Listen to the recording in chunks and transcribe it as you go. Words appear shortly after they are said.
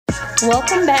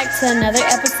Welcome back to another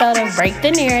episode of Break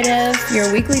the Narrative.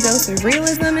 Your weekly dose of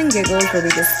realism and giggles where we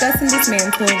discuss and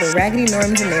dismantle the raggedy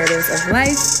norms and narratives of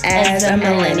life as a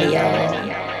millennial.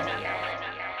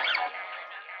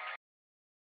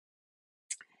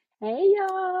 Hey,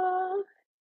 y'all.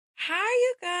 Hi,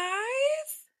 you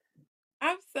guys.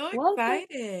 I'm so Welcome.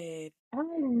 excited. I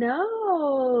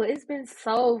know. It's been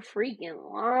so freaking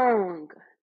long.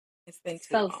 It's been too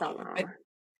So long. long.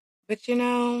 But you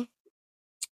know,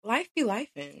 life be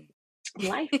lifing.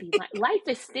 Life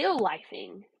is still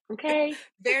lifing. Okay?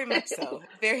 Very much so.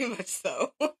 Very much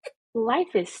so.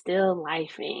 Life is still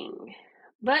lifing.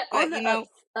 But But on the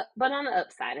on the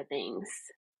upside of things.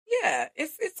 yeah,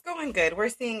 it's going good. We're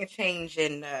seeing a change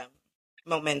in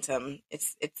momentum.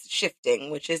 It's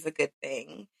shifting, which is a good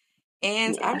thing.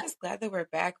 And Yeah. I'm just glad that we're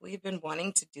back. We've been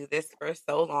wanting to do this for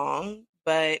so long,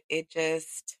 but it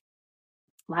just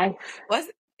Life.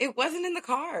 wasn't in the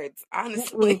cards,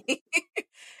 honestly.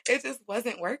 It just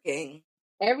wasn't working.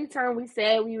 Every time we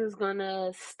said we was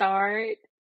gonna start,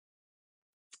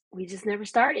 we just never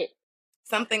started.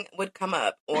 Something would come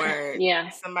up, or Yeah.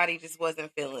 somebody just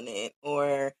wasn't feeling it,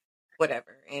 or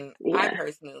whatever. And I Yeah.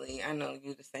 personally, I know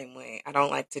you the same way. I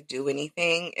don't like to do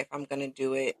anything if I'm going to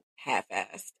do it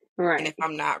half-assed. And Right. if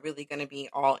I'm not really going to be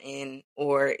all in,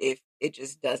 or if it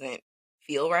just doesn't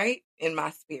feel right in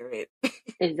my spirit,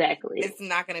 Exactly. it's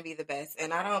not going to be the best.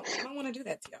 And I don't want to do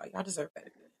that to y'all. Y'all deserve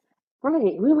better.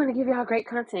 Right. We want to give y'all great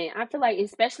content. I feel like,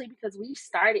 especially because we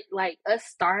started, like, us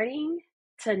starting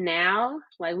to now,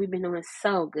 like, we've been doing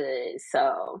so good.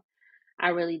 So I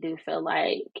really do feel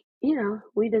like,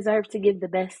 we deserve to give the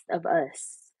best of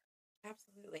us.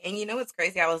 Absolutely. And you know what's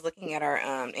crazy? I was looking at our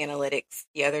analytics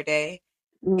the other day,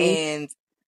 Mhm. and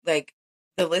like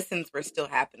the listens were still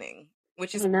happening,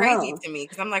 which is I crazy know. to me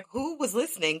because I'm like, who was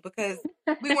listening? Because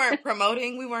we weren't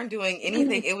promoting, we weren't doing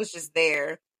anything. It was just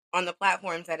there on the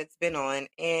platforms that it's been on,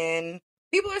 and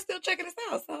people are still checking us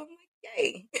out. So I'm like,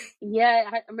 yay. Yeah,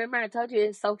 I remember I told you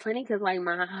it's so funny because, like,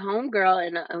 my homegirl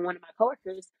and one of my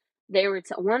coworkers, they were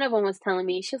one of them was telling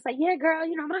me, she was like, "Yeah, girl,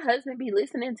 my husband be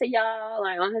listening to y'all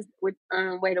like on his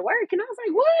way to work," and I was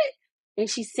like, "What?" And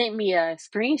she sent me a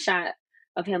screenshot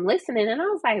of him listening, and I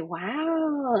was like,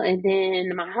 "Wow!" And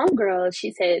then my homegirl,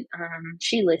 she said,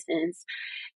 she listens,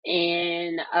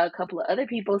 and a couple of other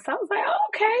people. So I was like,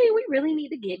 "Okay, we really need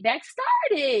to get back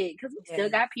started because we still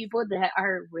Yes. got people that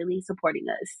are really supporting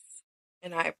us."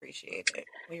 And I appreciate it.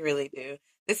 We really do.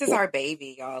 This is our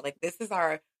baby, y'all. Like, this is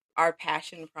our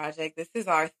passion project. This is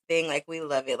our thing. Like, we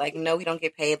love it. Like, no, we don't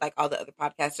get paid like all the other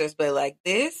podcasters, but like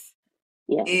this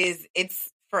Yeah.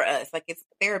 it's for us. Like, it's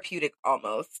therapeutic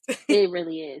almost. It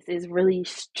really is. It's really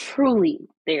truly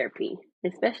therapy,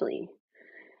 especially.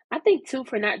 I think too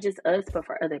for not just us, but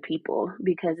for other people,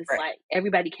 because it's Right. like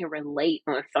everybody can relate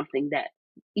on something that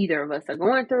either of us are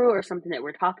going through, or something that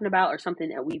we're talking about, or something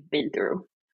that we've been through.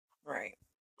 Right.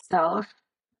 So,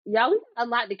 y'all, we got a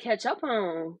lot to catch up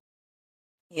on.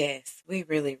 Yes, we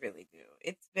really, really do.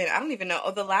 It's been, I don't even know.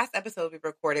 Oh, the last episode we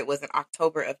recorded was in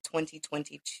October of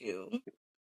 2022.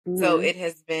 So Mhm. it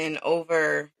has been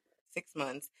over 6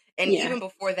 months. And Yeah. even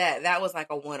before that, that was like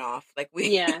a one-off. Like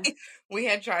Yeah. we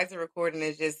had tried to record and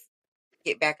it just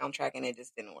get back on track and it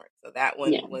just didn't work. So that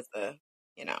Yeah. one was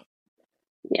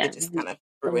Yeah. it just kind of It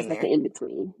threw was in like there. an in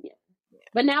between. Yeah. Yeah.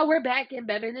 But now we're back and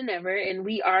better than ever, and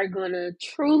we are going to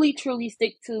truly, truly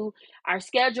stick to our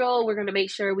schedule. We're going to make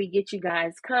sure we get you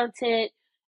guys content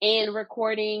and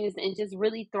recordings and just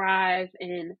really thrive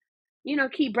and,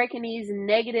 keep breaking these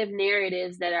negative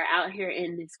narratives that are out here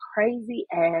in this crazy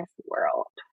ass world.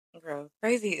 Girl,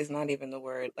 crazy is not even the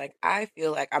word. Like, I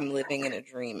feel like I'm living in a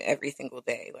dream every single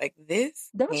day. Like, this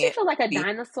Don't you can't feel like a be.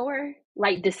 dinosaur?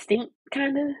 Like distinct,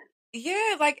 kind of?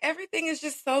 Yeah, like everything is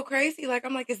just so crazy. Like,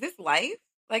 I'm like, is this life?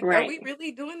 Like, are we Right.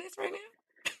 really doing this right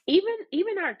now?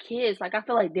 Even our kids, like, I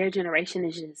feel like their generation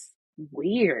is just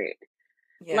weird.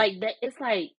 Yeah. Like, that, it's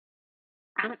like,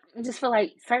 I just feel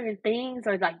like certain things,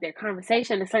 or like their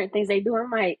conversation and certain things they do,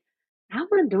 I'm like, I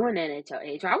wasn't doing that at your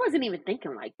age. Or I wasn't even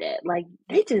thinking like that. Like,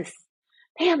 they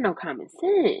have no common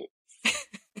sense.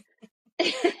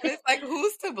 And it's like,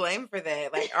 who's to blame for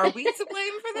that? Like, are we to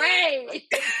blame for that? Right. Like,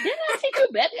 Didn't I teach you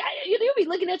better? You'll be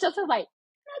looking at yourself like,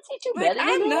 did I teach you like, better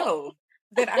I than that? know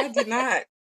that I did not.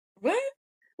 What?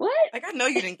 What? Like, I know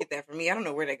you didn't get that from me. I don't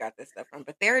know where they got this stuff from,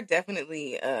 but they're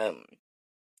definitely a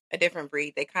different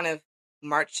breed. They kind of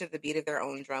march to the beat of their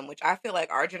own drum, which I feel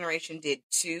like our generation did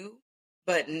too,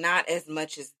 but not as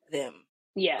much as them.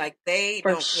 Yeah. Like, they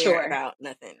for don't sure. care about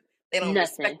nothing. They don't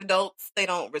Nothing. respect adults. They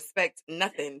don't respect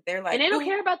nothing. They're like, And they don't who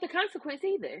care about the consequence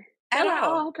either. at They're like,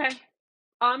 all? oh, okay.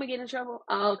 Oh, I'm going to get in trouble.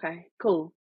 Oh, okay.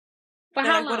 Cool. For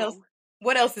They're how like, what else? long?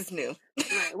 What else is new?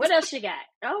 Right. What else you got?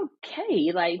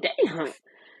 Okay, like damn.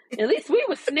 At least we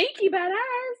was sneaky about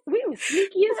ours. We was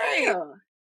sneaky as Right. hell.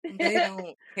 They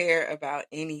don't care about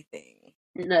anything.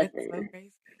 It's so Nothing.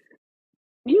 crazy.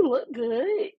 You look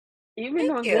good. You've been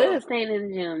Thank doing you. good staying in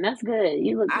the gym. That's good.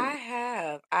 You look I good.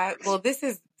 have. Well, this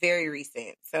is very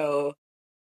recent. So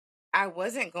I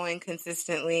wasn't going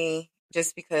consistently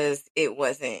just because it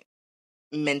wasn't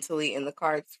mentally in the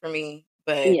cards for me.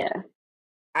 But Yeah.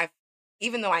 I,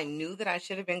 even though I knew that I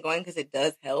should have been going because it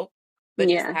does help, but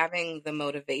just Yeah. having the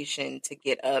motivation to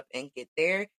get up and get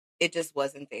there, it just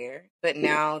wasn't there. But Yeah.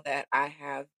 now that I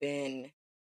have been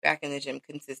back in the gym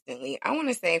consistently, I want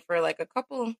to say for like a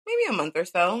couple, maybe a month or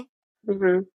so,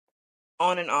 Mhm.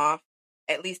 on and off,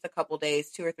 at least a couple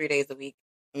days, 2 or 3 days a week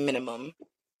minimum.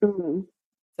 Mhm.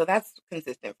 So that's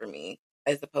consistent for me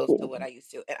as opposed to Yeah. what I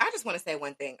used to. And I just want to say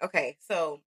one thing. Okay,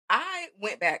 so I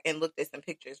went back and looked at some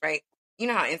pictures, right? You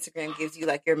know how Instagram gives you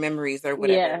like your memories or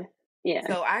whatever. Yeah. Yeah.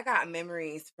 So I got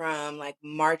memories from like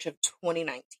March of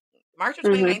 2019. March of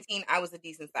Mhm. 2019, I was a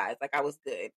decent size, like I was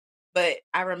good. But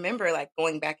I remember like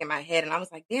going back in my head and I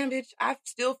was like, damn, bitch, I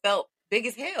still felt big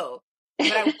as hell.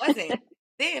 But I wasn't.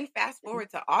 Then fast forward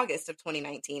to August of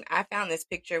 2019, I found this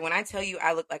picture. When I tell you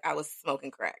I looked like I was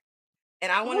smoking crack.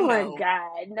 And I want to Oh my know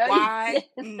God. No, you why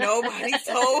didn't. nobody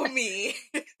told me.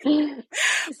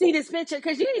 See this picture?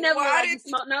 Because you ain't never looked why like you did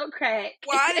smoked no crack.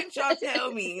 why didn't y'all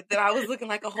tell me that I was looking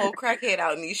like a whole crackhead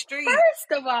out in these streets?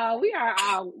 First of all, we are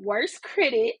our worst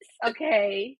critics,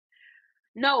 okay?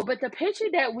 No, but the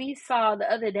picture that we saw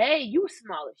the other day, you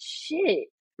small as shit.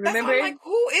 That's why I'm Remember? like,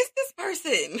 who is this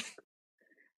person?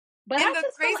 But I And the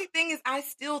just feel like, crazy thing is I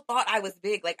still thought I was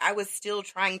big. Like I was still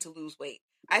trying to lose weight.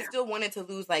 I still wanted to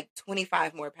lose like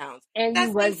 25 more pounds. and you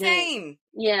That's wasn't. insane.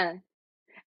 Yeah.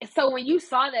 So when you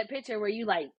saw that picture, were you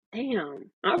like,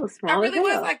 damn, I was I small as really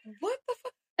was hell? like, what the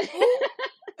fuck?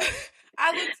 Who?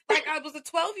 I looked like I was a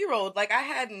 12-year-old. Like I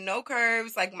had no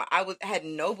curves. Like had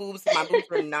no boobs. My boobs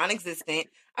were non-existent.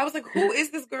 I was like, who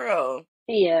is this girl?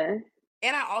 Yeah.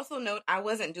 And I also note I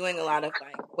wasn't doing a lot of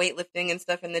like weightlifting and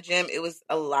stuff in the gym. It was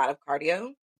a lot of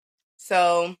cardio.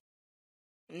 So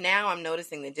now I'm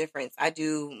noticing the difference. I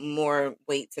do more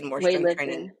weights and more strength Weightlifting.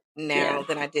 training Yeah. now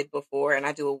than I did before, and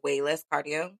I do a way less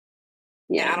cardio. And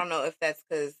I Yeah. don't know if that's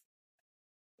because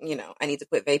I need to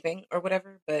quit vaping or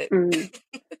whatever, but Mm.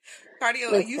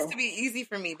 cardio used Listen. to be easy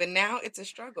for me, but now it's a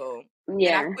struggle.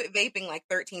 And I've Yeah. quit vaping like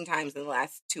 13 times in the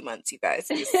last 2 months, you guys.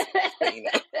 Just so you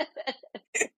know.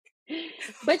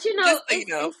 But Just so you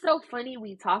know. it's so funny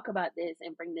we talk about this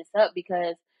and bring this up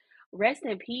because rest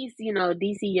in peace,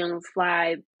 DC Young's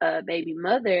fly baby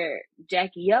mother,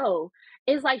 Jackie O,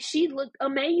 is like she looked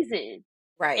amazing.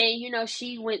 Right. And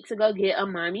she went to go get a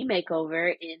mommy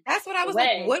makeover and That's what I passed was like.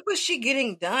 away. What was she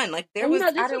getting done? Like And I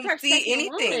this was don't her see second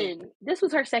anything. one. This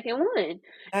was her second one.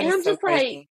 That And is I'm so just like,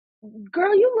 crazy.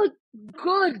 girl, you look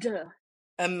good. But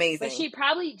Amazing. she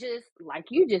probably just, like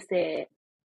you just said,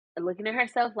 looking at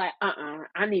herself like,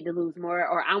 I need to lose more,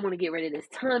 or I want to get rid of this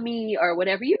tummy, or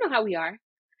whatever. You know how we are.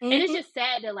 And it's Hmm. just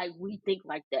sad that, like, we think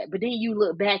like that. But then you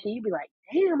look back and you be like,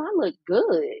 damn, I look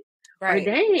good. Or Right.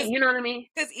 dang, you know what I mean?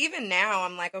 Because even now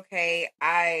I'm like, okay,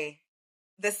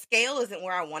 the scale isn't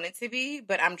where I want it to be,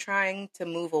 but I'm trying to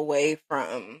move away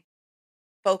from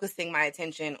focusing my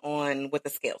attention on what the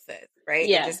scale says, right? And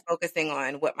Yeah. just focusing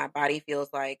on what my body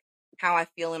feels like, how I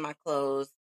feel in my clothes,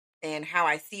 and how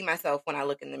I see myself when I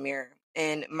look in the mirror.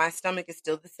 And my stomach is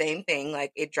still the same thing.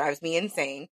 Like it drives me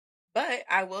insane. But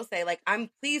I will say, like, I'm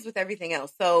pleased with everything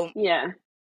else. So Yeah.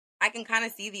 I can kind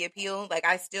of see the appeal. Like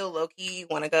I still low key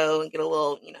want to go and get a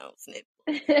little, snip.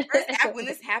 When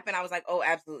this happened, I was like, oh,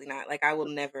 absolutely not. Like I will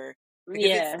never, because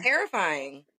it's Yeah.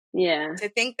 terrifying Yeah. to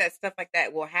think that stuff like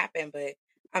that will happen. But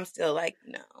I'm still like,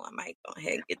 no, I might go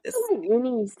ahead and get I this.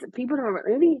 feel like people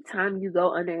don't, anytime you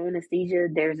go under anesthesia,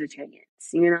 there's a chance.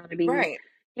 You know what I mean? Right.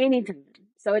 Anytime.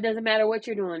 So it doesn't matter what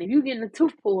you're doing. If you get in a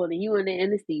tooth pulled and you under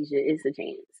anesthesia, it's a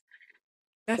chance.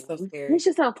 That's so So scary. it's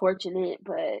just unfortunate.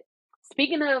 But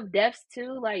speaking of deaths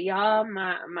too, like y'all,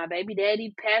 my baby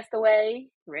daddy passed away.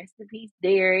 Rest in peace,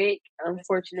 Derek. Rest in peace,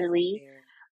 Unfortunately, dear.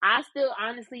 I still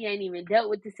honestly ain't even dealt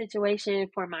with the situation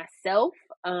for myself.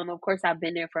 Of course, I've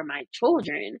been there for my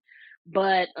children,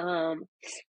 but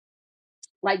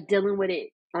like dealing with it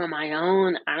on my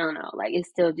own, I don't know. Like it's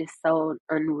still just so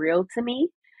unreal to me.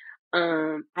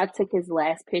 I took his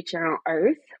last picture on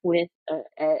Earth with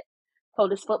at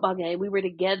POTUS football game. We were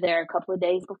together a couple of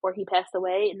days before he passed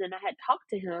away, and then I had talked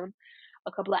to him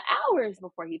a couple of hours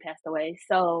before he passed away.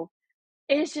 So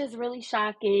it's just really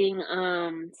shocking,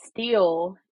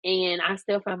 still, and I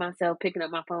still find myself picking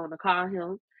up my phone to call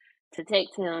him. to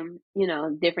text him,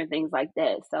 different things like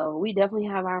that. So we definitely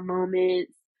have our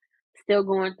moments, still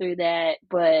going through that.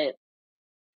 But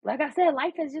like I said,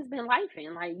 life has just been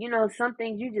lifing. Like, some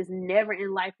things you just never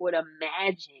in life would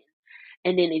imagine.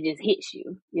 And then it just hits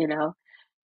you.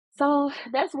 So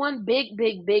that's one big,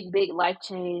 big, big, big life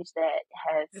change that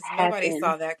has Because nobody happened.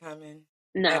 saw that coming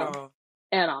at No, all.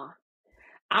 at all.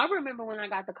 I remember when I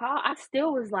got the call, I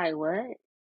still was like, what?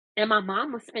 And my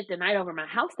mom was spent the night over my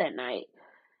house that night.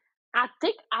 I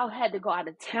think I had to go out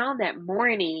of town that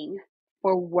morning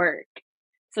for work.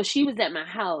 So she was at my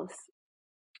house.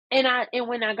 And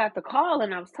when I got the call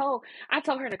and I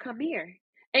told her to come here.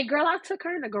 And girl, I took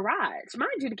her in the garage.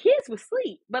 Mind you, the kids were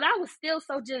asleep, but I was still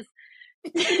so just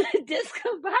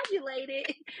discombobulated.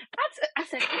 I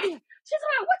said, come here. She's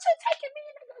like, what you taking me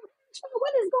in the garage for?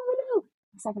 What is going on?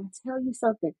 I said, I can tell you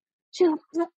something. She's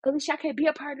like, at least I can't be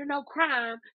a part of no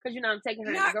crime because I'm taking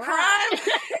her in the Not garage. crime.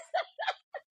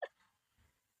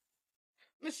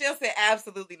 Michelle said,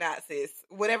 absolutely not, sis.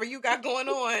 Whatever you got going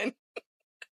on.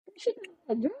 She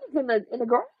got a drug in the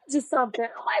garage or something.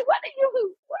 I'm like, what?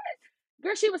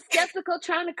 Girl, she was skeptical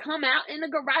trying to come out in the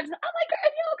garage. I'm like, girl,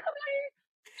 if you don't come out here.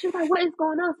 She was like, what is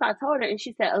going on? So I told her, and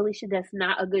she said, Alicia, that's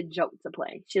not a good joke to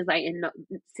play. She was like, no,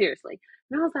 seriously.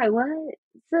 And I was like, what?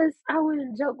 Sis, I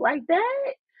wouldn't joke like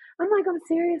that. I'm like, I'm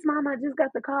serious, Mom. I just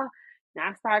got the call. And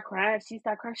I started crying. She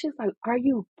started crying. She was like, are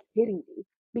you kidding me?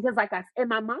 Because and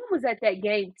my mom was at that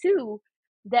game too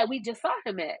that we just saw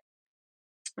him at.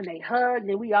 And they hugged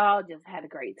and we all just had a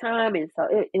great time. And so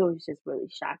it was just really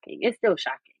shocking. It's still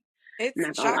shocking. I'm It's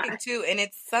not gonna shocking lie. too, and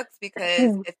it sucks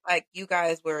because it's like you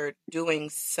guys were doing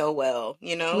so well,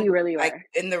 We really like were.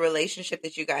 in the relationship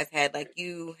that you guys had, like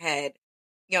you had,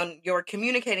 you were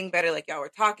communicating better, like y'all were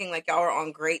talking, like y'all were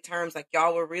on great terms, like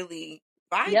y'all were really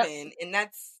Yep. vibing, and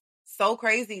that's so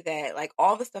crazy that like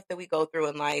all the stuff that we go through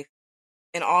in life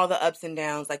and all the ups and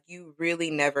downs, like you really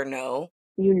never know.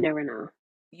 You never know.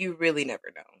 You really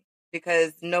never know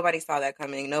because nobody saw that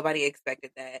coming. Nobody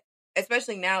expected that.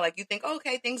 Especially now, like you think,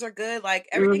 okay, things are good, like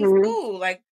everything's Mm-hmm. cool,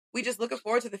 like we just looking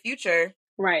forward to the future,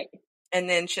 Right. and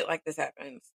then shit like this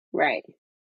happens. Right.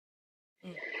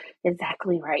 Mm.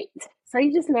 Exactly right. So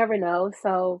you just never know.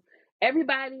 So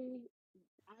everybody,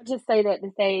 I just say that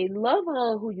to say, love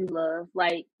on who you love.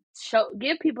 Like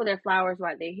give people their flowers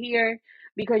while they're here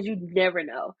because you never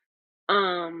know.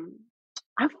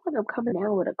 I feel like I'm coming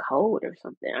down with a cold or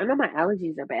something. I know my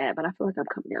allergies are bad, but I feel like I'm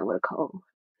coming down with a cold.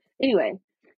 Anyway,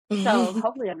 so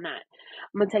hopefully I'm not.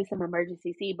 I'm gonna take some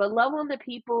emergency seed, but love on the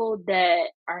people that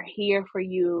are here for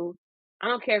you. I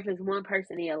don't care if it's one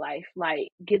person in your life. Like,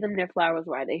 give them their flowers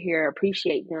while they're here.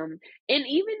 Appreciate them, and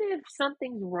even if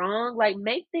something's wrong, like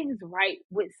make things right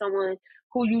with someone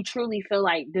who you truly feel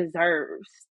like deserves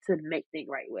to make things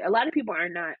right with. A lot of people are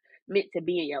not meant to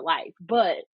be in your life,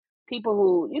 but people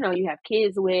who you have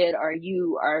kids with, or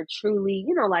you are truly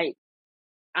like,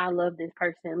 I love this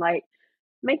person. Like,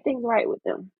 make things right with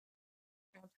them.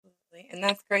 Absolutely, and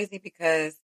that's crazy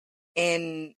because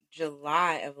in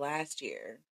July of last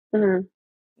year,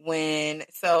 Mm-hmm.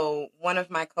 so one of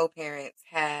my co-parents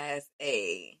has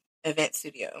a event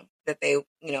studio that they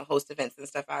host events and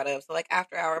stuff out of, so like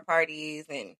after hour parties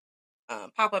and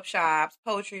pop-up shops,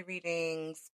 poetry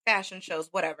readings, fashion shows,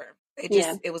 whatever.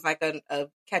 Yeah. It was like a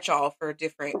catch-all for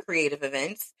different creative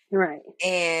events, Right.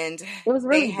 and It was they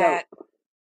really had, dope.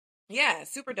 yeah,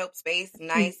 super dope space,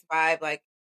 nice vibe, like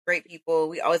great people.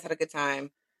 We always had a good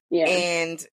time, Yeah.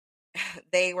 and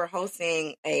they were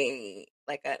hosting an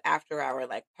after hour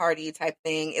like party type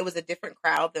thing. It was a different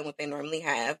crowd than what they normally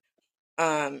have.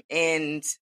 And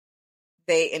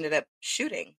they ended up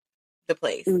shooting the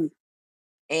place. Mm.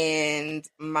 And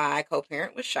my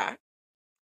co-parent was shot.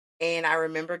 And I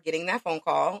remember getting that phone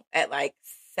call at like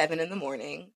 7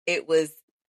 a.m. It was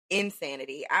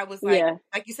insanity. I was Yeah.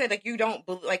 like you said, like you don't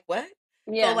like what?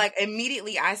 So Yeah. like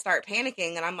immediately I start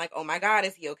panicking and I'm like, oh my God,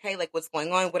 is he okay? Like what's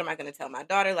going on? What am I going to tell my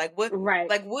daughter?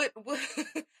 Right. What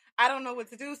I don't know what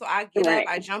to do. So I get up, Right.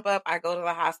 I jump up, I go to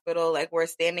the hospital. Like we're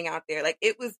standing out there. Like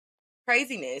it was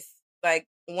craziness. Like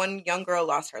one young girl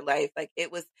lost her life. Like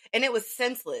it was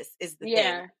senseless is the thing.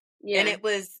 Yeah. And Yeah. it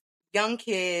was young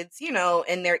kids,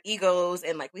 and their egos.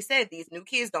 And like we said, these new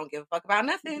kids don't give a fuck about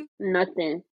nothing.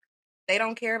 Nothing. They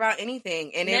don't care about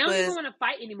anything. And They it don't even was, want to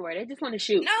fight anymore. They just want to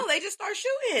shoot. no, they just start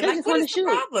shooting. They Like, just what want is to the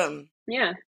shoot. problem?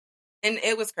 Yeah. And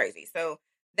it was crazy. So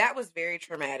that was very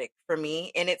traumatic for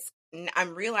me. And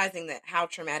I'm realizing that how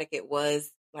traumatic it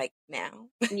was like now.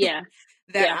 Yeah.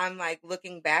 That Yeah. I'm like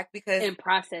looking back because And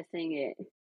processing it.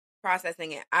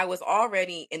 I was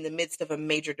already in the midst of a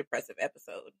major depressive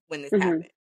episode when this Mm-hmm. happened.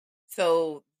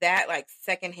 So that like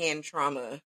secondhand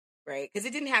trauma right? Because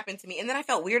it didn't happen to me. And then I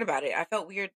felt weird about it. I felt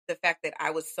weird the fact that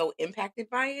I was so impacted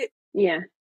by it Yeah.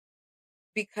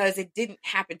 because it didn't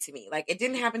happen to me. Like, it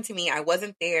didn't happen to me. I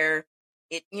wasn't there.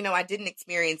 I didn't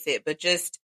experience it, but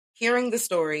just hearing the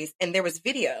stories, and there was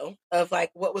video of like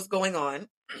what was going on.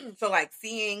 So like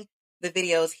seeing the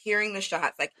videos, hearing the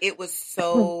shots, like it was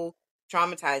so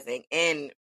traumatizing.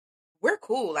 And we're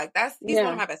cool. Like he's one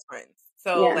of Yeah. my best friends.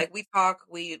 So Yeah. like we talk,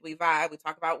 we vibe, we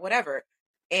talk about whatever.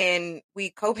 And we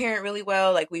co-parent really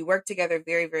well. Like we work together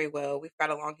very, very well. We've got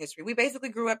a long history. We basically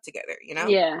grew up together, you know?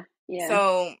 Yeah. Yeah.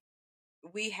 So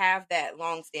we have that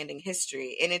long-standing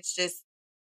history. And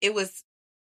it was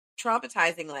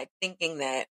traumatizing, like thinking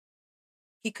that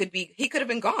he could have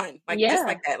been gone, like just Yeah.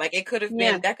 like that. Like Yeah.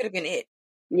 that could have been it.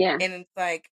 Yeah. And it's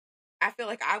like, I feel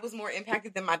like I was more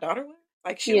impacted than my daughter was.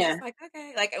 Like, she was Yeah. just like,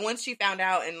 okay. Like, and once she found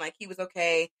out and like he was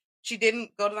okay, she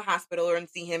didn't go to the hospital or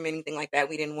see him, anything like that.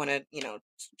 We didn't want to,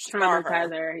 scar her,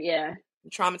 Traumatize her. Yeah.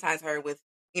 traumatize her with,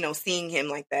 seeing him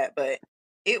like that. But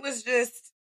it was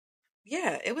just,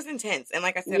 yeah, it was intense. And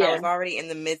like I said, I Yeah. was already in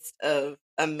the midst of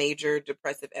a major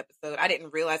depressive episode. I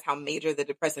didn't realize how major the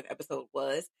depressive episode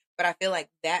was, but I feel like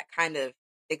that kind of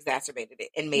exacerbated it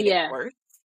and made it Yeah. worse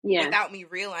Yeah. without me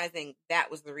realizing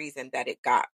that was the reason that it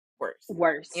got worse,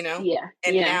 Worse. Yeah.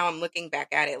 And Yeah. now I'm looking back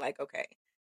at it like, okay.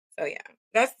 So yeah,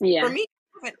 that's for Yeah. me.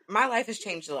 My life has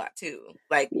changed a lot too.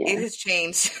 Like it Yeah. has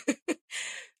changed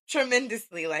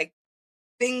tremendously. Like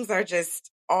things are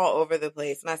just all over the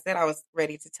place. And I said I was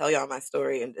ready to tell y'all my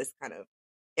story and just kind of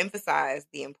emphasize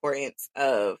the importance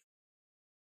of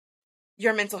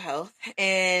your mental health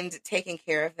and taking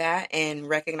care of that and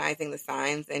recognizing the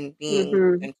signs and being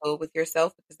Mhm. gentle with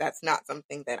yourself, because that's not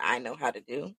something that I know how to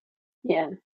do. Yeah.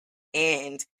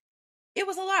 And it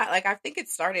was a lot. Like, I think it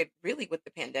started really with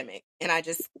the pandemic. And I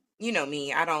just,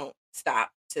 me, I don't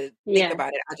stop to think Yeah.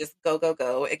 about it. I just go,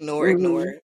 Mhm.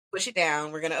 ignore, push it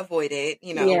down. We're going to avoid it.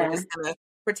 We're Yeah. just going to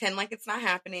pretend like it's not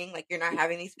happening. Like, you're not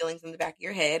having these feelings in the back of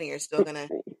your head, and you're still going to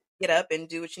get up and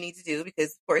do what you need to do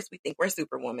because, of course, we think we're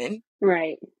superwoman.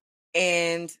 Right.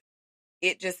 And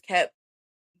it just kept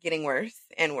getting worse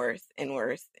and worse and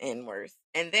worse and worse.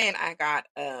 And then I got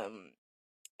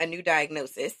a new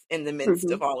diagnosis in the midst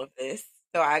Mhm. of all of this.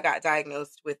 So I got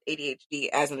diagnosed with ADHD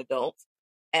as an adult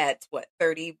at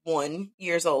 31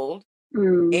 years old.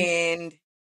 Mm. And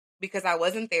because I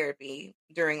was in therapy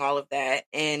during all of that,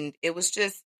 and it was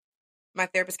just, my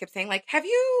therapist kept saying, like, maybe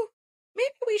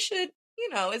we should,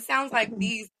 it sounds like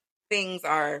these things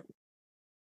are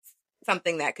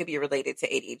something that could be related to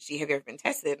ADHD. Have you ever been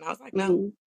tested? And I was like, no.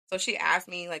 Mhm. So she asked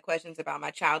me like questions about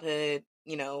my childhood,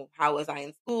 how was I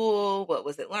in school? What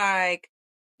was it like?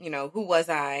 Who was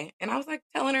I? And I was like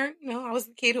telling her, I was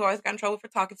the kid who always got in trouble for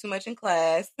talking too much in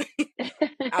class.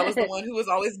 I was the one who was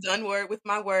always done with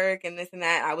my work and this and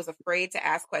that. I was afraid to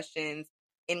ask questions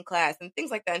in class and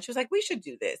things like that. And she was like, we should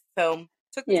do this. So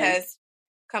took the Yeah. test,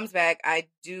 comes back. I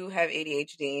do have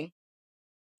ADHD,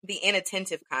 the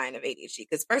inattentive kind of ADHD.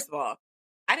 Because first of all,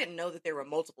 I didn't know that there were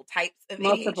multiple types of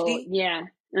Multiple. ADHD. Yeah.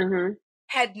 Uh-huh.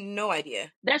 Had no idea.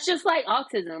 That's just like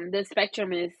autism. The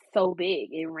spectrum is so big.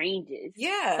 It ranges.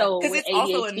 Yeah, So because with it's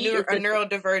also a ADHD, it's different.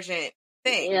 neurodivergent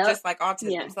thing, Yep. just like Yeah.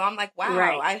 autism. So I'm like, wow,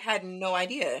 Right. I had no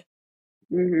idea.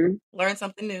 Mhm. Learn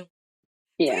something new. So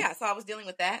Yeah. yeah, so I was dealing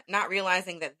with that, not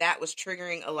realizing that that was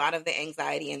triggering a lot of the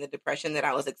anxiety and the depression that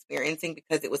I was experiencing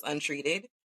because it was untreated.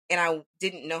 And I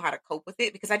didn't know how to cope with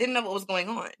it because I didn't know what was going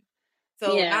on. So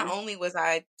not Yeah. only was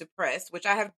I depressed, which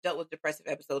I have dealt with depressive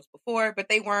episodes before, but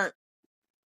they weren't,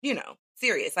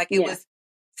 serious. Like it Yeah. was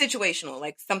situational.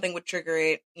 Like something would trigger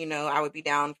it, I would be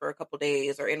down for a couple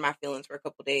days or in my feelings for a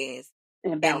couple days,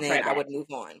 And and bounce then right I back. would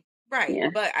move on. Right. Yeah.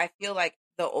 But I feel like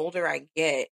the older I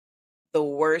get, the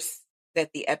worse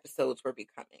that the episodes were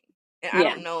becoming. And I Yeah.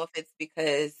 don't know if it's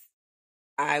because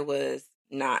I was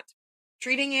not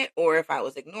treating it or if I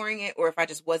was ignoring it or if I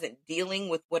just wasn't dealing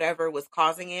with whatever was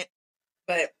causing it.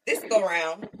 But this go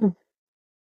round,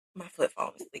 my foot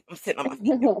falling asleep. I'm sitting on my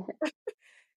feet, y'all.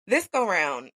 This go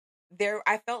round,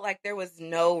 I felt like there was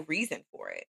no reason for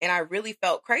it. And I really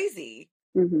felt crazy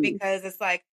Mhm. because it's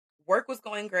like work was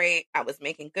going great. I was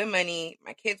making good money.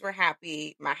 My kids were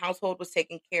happy. My household was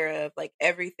taken care of. Like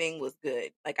everything was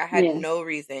good. Like I had Yeah. no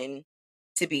reason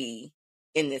to be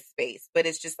in this space. But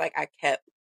it's just like I kept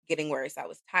getting worse. I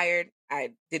was tired.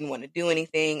 I didn't want to do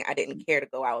anything. I didn't care to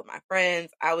go out with my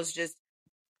friends. I was just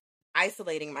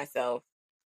isolating myself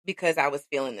because I was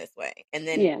feeling this way. And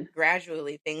then Yeah.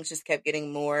 gradually things just kept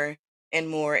getting more and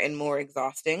more and more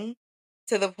exhausting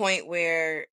to the point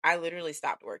where I literally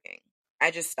stopped working. I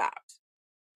just stopped.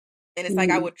 And it's like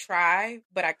I Mhm. would try,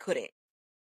 but I couldn't.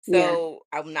 Yeah. So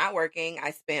I'm not working.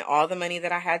 I spent all the money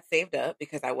that I had saved up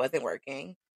because I wasn't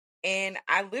working. And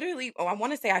I literally, I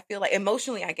want to say I feel like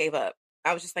emotionally I gave up.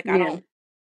 I was just like, Yeah.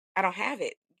 I don't have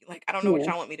it. Like, I don't know what Yeah.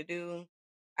 y'all want me to do.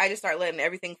 I just started letting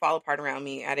everything fall apart around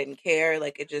me. I didn't care.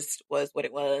 Like, it just was what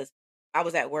it was. I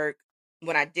was at work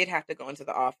when I did have to go into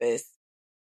the office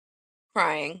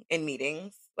crying in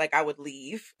meetings. Like, I would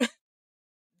leave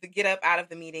to get up out of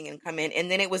the meeting and come in. And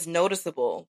then it was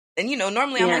noticeable. And,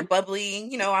 normally I'm Yeah. like bubbly,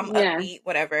 I'm Yeah. upbeat,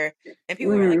 whatever. And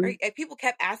people were like, Mhm. people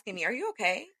kept asking me, are you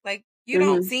okay? Like, you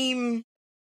don't Mhm. seem,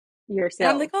 and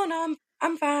I'm like, Yourself. oh no,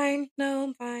 I'm fine. No,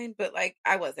 I'm fine. But like,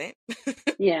 I wasn't.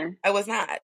 Yeah. I was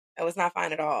not. I was not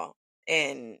fine at all.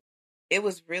 And it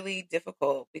was really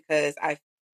difficult because I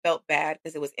felt bad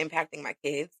because it was impacting my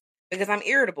kids because I'm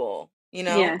irritable,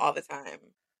 Yeah. all the time.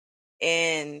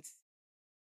 And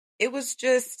it was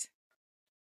just,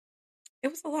 it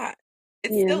was a lot.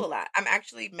 It's Yeah. still a lot. I'm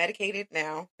actually medicated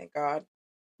now, thank God.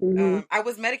 Mhm. I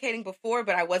was medicating before,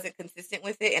 but I wasn't consistent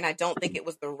with it. And I don't think it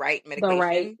was the right The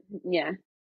right. medication. Yeah.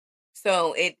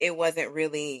 So it wasn't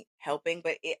really helping,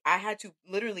 but I had to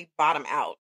literally bottom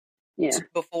out Yeah.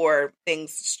 before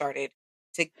things started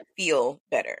to feel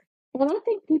better. And I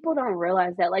think people don't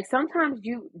realize that. Like sometimes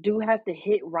you do have to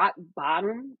hit rock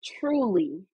bottom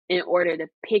truly in order to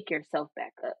pick yourself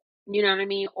back up. You know what I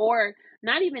mean? Or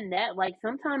not even that. Like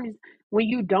sometimes when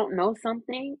you don't know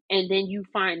something and then you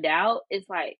find out, it's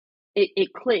like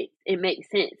it clicks. It makes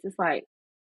sense. It's like,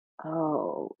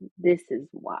 oh, this is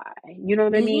why. You know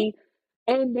what I Hmm. mean?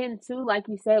 And then too, like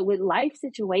you said, with life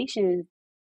situations,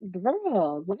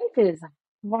 girl, life is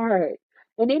hard.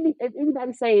 And if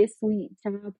anybody say it's sweet,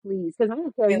 child, please, because I'm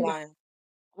gonna tell They you, lying.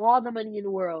 all the money in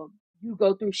the world, you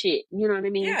go through shit. You know what I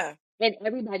mean? Yeah. And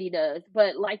everybody does.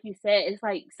 But like you said,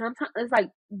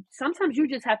 sometimes you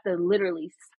just have to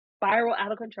literally spiral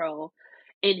out of control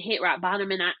and hit rock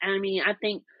bottom. And I mean, I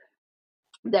think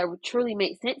that would truly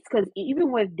makes sense because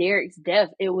even with Derek's death,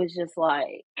 it was just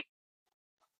like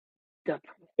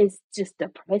it's just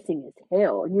depressing as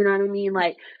hell. You know what I mean?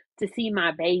 Like to see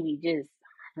my baby just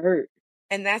hurt.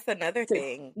 And that's another To,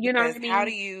 thing you know what because I how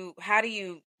do mean?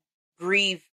 you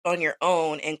grieve on your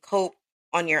own and cope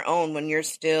on your own when you're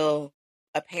still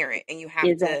a parent and you have to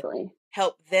Exactly.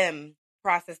 help them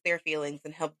process their feelings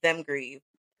and help them grieve.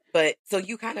 But so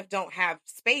you kind of don't have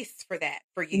space for that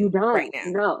for You you right don't.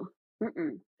 now. No.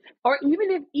 Mm-mm. Or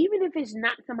even if it's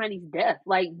not somebody's death,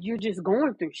 like you're just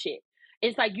going through shit.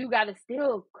 It's like you gotta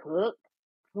still cook,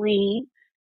 clean,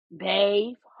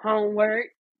 bathe, homework,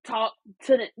 talk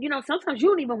to sometimes you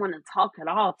don't even want to talk at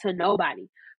all to nobody.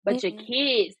 But your Mm-mm.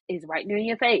 kids is right near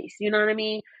your face. You know what I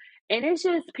mean? And it's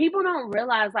just people don't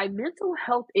realize like mental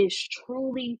health is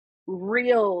truly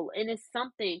real and it's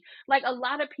something like a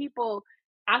lot of people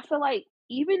I feel like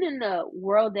even in the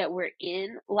world that we're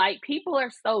in, like people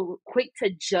are so quick to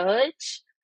judge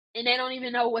and they don't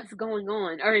even know what's going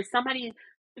on. Or if somebody,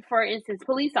 for instance,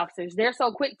 police officers, they're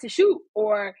so quick to shoot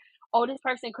or oh, this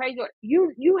person crazy. Or,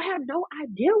 you have no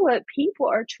idea what people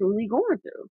are truly going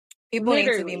through. People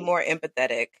need to be Literally. more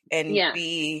empathetic and Yeah.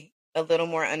 be a little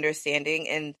more understanding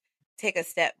and take a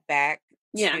step back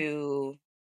Yeah. to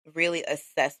really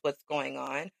assess what's going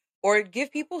on or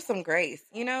give people some grace.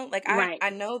 Like Right. I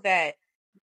know that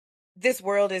this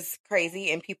world is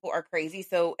crazy and people are crazy,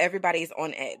 so everybody's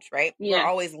on edge, right? We're Yeah.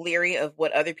 always leery of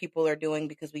what other people are doing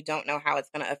because we don't know how it's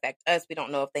going to affect us. We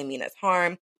don't know if they mean us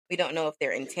harm. We don't know if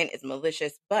their intent is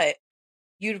malicious, but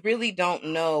you really don't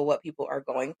know what people are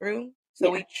going through.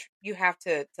 So Yeah. you have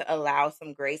to allow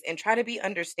some grace and try to be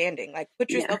understanding. Like put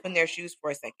Yeah. yourself in their shoes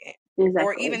for a second, or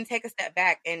Exactly. even take a step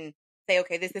back and say,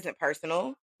 okay, this isn't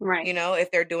personal. Right.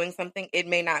 If they're doing something, it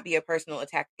may not be a personal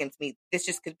attack against me. This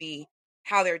just could be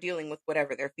how they're dealing with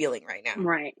whatever they're feeling right now.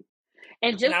 Right.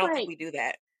 And And just I don't think like we do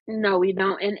that. no, we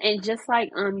don't. And just like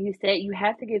you said, you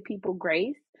have to give people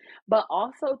grace, but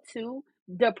also too,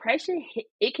 depression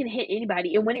it can hit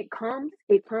anybody, and when it comes,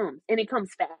 and it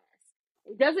comes fast.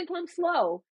 It doesn't come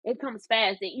slow. It comes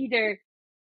fast, and either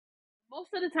most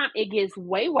of the time it gets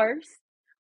way worse,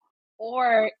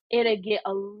 or it'll get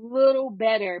a little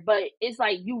better. But it's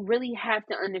like you really have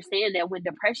to understand that when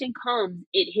depression comes,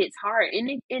 it hits hard, and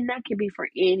that can be for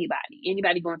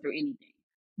anybody going through anything.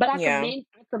 But Yeah. I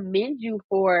commend you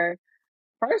for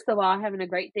first of all, having a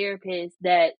great therapist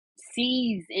that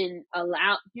sees and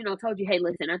told you, hey,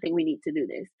 listen, I think we need to do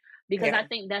this. Because I Yeah.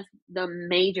 think that's the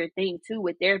major thing too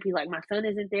with therapy. Like my son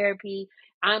is in therapy,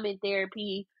 I'm in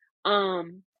therapy.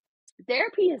 Um,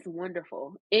 Therapy is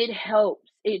wonderful. It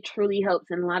helps. It truly helps.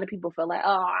 And a lot of people feel like,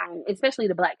 especially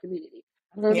the black community.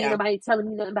 I don't need Yeah. nobody telling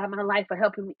me nothing about my life or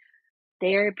helping me.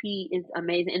 therapy is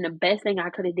amazing, and the best thing I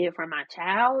could have did for my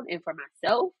child and for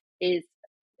myself is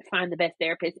find the best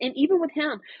therapist. And even with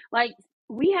him, like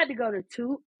we had to go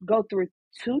through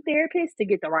two therapists to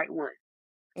get the right one.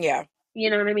 Yeah. You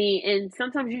know what I mean? And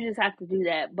sometimes you just have to do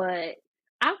that. But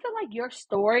I feel like your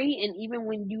story, and even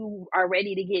when you are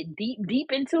ready to get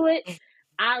deep into it,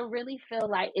 I really feel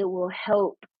like it will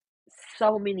help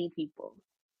so many people.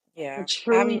 I Yeah.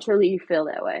 truly feel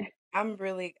that way. I'm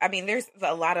really, I mean, there's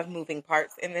a lot of moving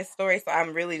parts in this story, so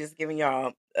I'm really just giving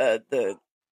y'all the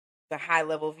high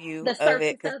level view The of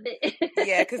it, surface because of it.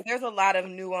 yeah, because there's a lot of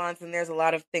nuance and there's a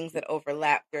lot of things that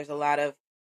overlap. There's a lot of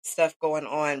stuff going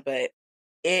on, but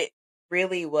it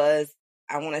really was,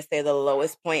 I want to say, the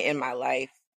lowest point in my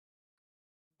life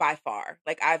by far.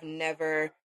 Like, I've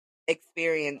never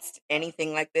experienced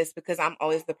anything like this because I'm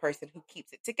always the person who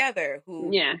keeps it together,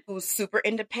 Yeah. who's super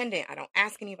independent. I don't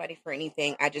ask anybody for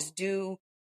anything. I just do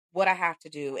what I have to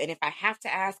do. And if I have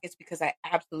to ask, it's because I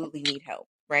absolutely need help,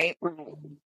 right? Right.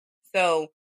 So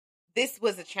this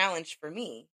was a challenge for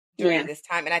me during Yeah. this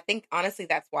time. And I think honestly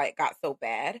that's why it got so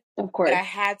bad. Of But I course.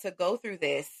 had to go through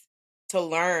this to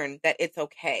learn that it's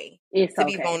okay It's to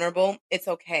be okay. vulnerable. It's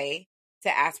okay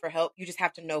to ask for help. You just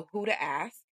have to know who to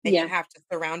ask, and you Yeah. have to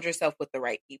surround yourself with the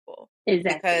right people,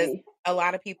 because Exactly. a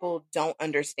lot of people don't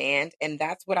understand. And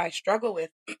that's what I struggle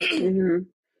with. hmm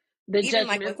The Even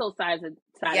like with, judgmental side of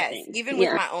yes, things. even with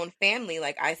Yeah. my own family,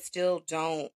 like I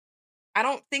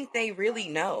don't think they really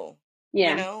know,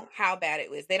 Yeah. how bad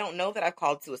it was. They don't know that I've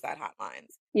called suicide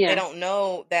hotlines. They Yeah. don't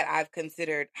know that I've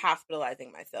considered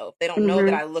hospitalizing myself. They don't know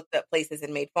that hmm I looked up places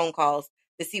and made phone calls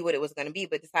to see what it was going to be,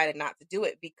 but decided not to do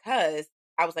it because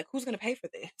I was like, who's going to pay for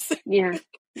this? Yeah.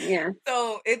 Yeah.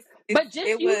 So But just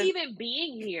it you was, even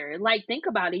being here, like think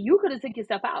about it. You could have took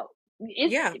yourself out.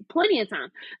 It's yeah. plenty of time.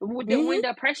 When Hmm.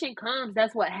 depression comes,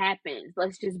 that's what happens.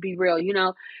 Let's just be real. You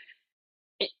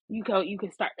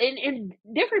can start, and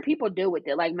different people deal with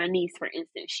it. Like my niece, for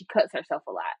instance, she cuts herself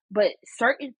a lot. But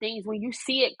certain things, when you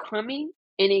see it coming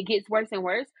and it gets worse and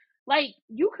worse, like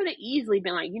you could have easily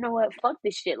been like, you know what, fuck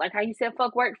this shit. Like how you said,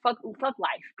 fuck work, fuck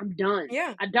life. I'm done.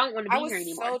 Yeah. I don't want to I be was here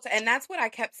anymore. and that's what I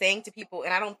kept saying to people.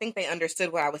 And I don't think they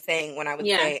understood what I was saying when I would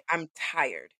Yeah. say, I'm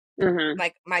tired. Uh-huh.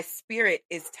 Like my spirit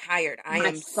is tired.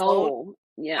 My soul.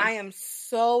 Yeah. I am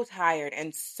so tired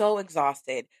and so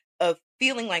exhausted of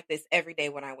feeling like this every day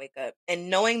when I wake up, and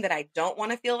knowing that I don't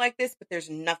want to feel like this, but there's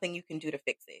nothing you can do to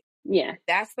fix it. Yeah.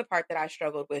 That's the part that I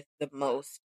struggled with the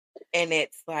most. And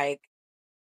it's like,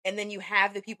 and then you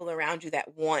have the people around you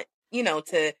that want,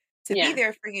 to be Yeah.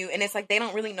 there for you. And it's like, they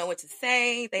don't really know what to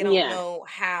say. They don't Yeah. know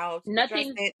how to address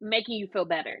Nothing's it. making you feel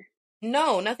better.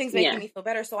 No, nothing's making Yeah. me feel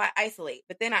better. So I isolate.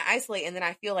 But then I isolate and then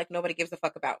I feel like nobody gives a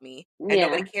fuck about me and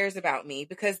nobody Yeah. cares about me,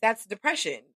 because that's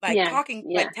depression. Like Yeah.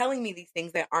 Yeah. telling me these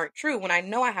things that aren't true when I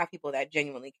know I have people that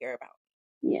genuinely care about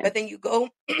me. Yeah. But then you go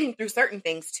through certain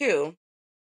things too,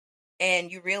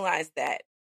 and you realize that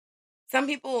some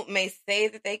people may say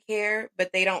that they care,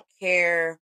 but they don't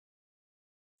care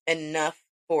enough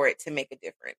for it to make a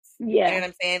difference. You know Yeah. what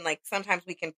I'm saying? Like sometimes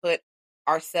we can put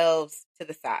ourselves to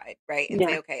the side, right? And Yeah.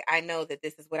 say, okay, I know that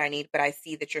this is what I need, but I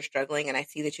see that you're struggling and I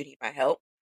see that you need my help.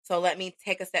 So let me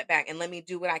take a step back and let me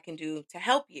do what I can do to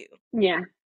help you. Yeah.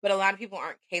 But a lot of people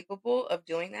aren't capable of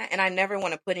doing that. And I never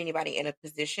want to put anybody in a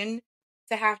position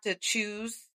to have to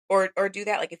choose or do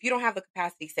that. Like if you don't have the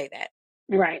capacity, say that.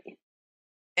 Right.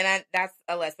 And that's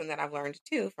a lesson that I've learned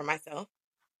too for myself.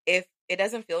 If it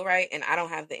doesn't feel right and I don't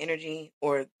have the energy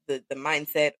or the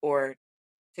mindset or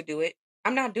to do it,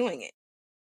 I'm not doing it.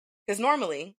 Because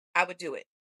normally I would do it,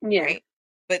 Yeah. right?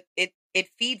 But it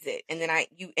feeds it, and then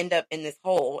you end up in this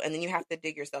hole, and then you have to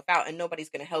dig yourself out, and nobody's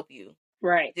going to help you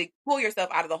Right. pull yourself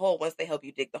out of the hole once they help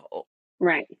you dig the hole.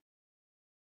 Right.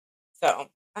 So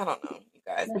I don't know, you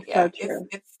guys, but That's yeah, so true.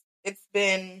 it's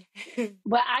been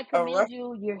But I a rough commend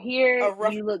you. You're here. a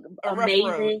rough You look a rough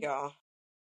road, amazing. y'all.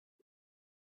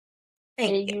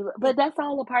 Thank you. But that's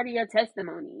all a part of your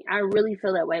testimony. I really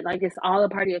feel that way. Like it's all a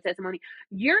part of your testimony.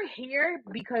 You're here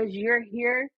because you're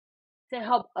here to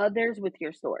help others with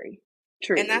your story.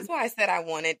 And that's Truly. why I said I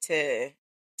wanted to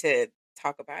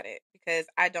talk about it, because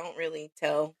I don't really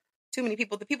tell too many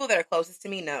people. The people that are closest to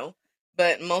me know,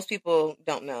 but most people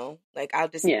don't know. Like I'll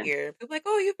Yeah. disappear. People are like,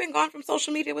 "Oh, you've been gone from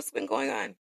social media. What's been going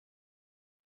on?"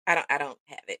 I don't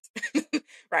have it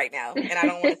right now, and I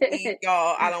don't want to see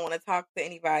y'all. I don't want to talk to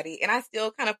anybody, and I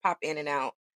still kind of pop in and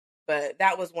out. But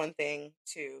that was one thing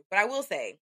too. But I will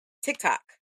say, TikTok.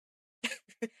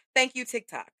 Thank you,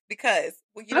 TikTok, because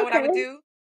you know what I would Okay. do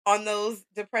on those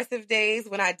depressive days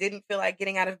when I didn't feel like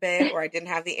getting out of bed or I didn't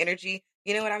have the energy.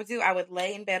 You know what I would do? I would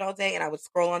lay in bed all day and I would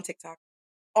scroll on TikTok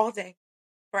all day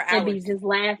for And be hours. just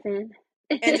laughing.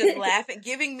 and just laughing,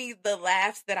 giving me the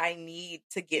laughs that I need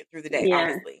to get through the day, Yeah.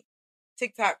 honestly.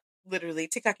 TikTok,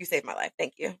 you saved my life.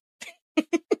 Thank you.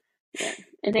 Yeah.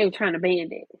 And they were trying to ban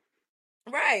it.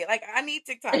 Right. Like, I need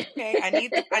TikTok, okay? I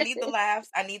need the laughs.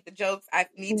 I need the jokes. I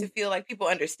need to feel like people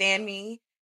understand me.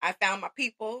 I found my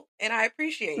people, and I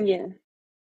appreciate Yeah. it.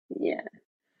 Yeah.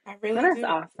 I Well, really that's do.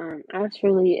 awesome. I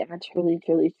truly,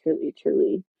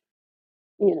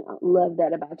 love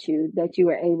that about you, that you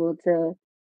were able to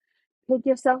pick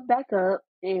yourself back up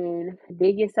and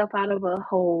dig yourself out of a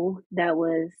hole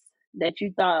that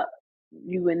you thought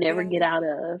you would never get out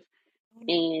of.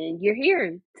 And you're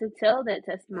here to tell that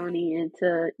testimony and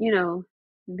to,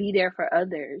 be there for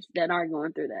others that are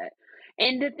going through that.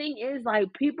 And the thing is,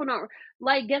 like, people don't,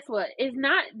 like, guess what? It's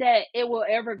not that it will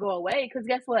ever go away, because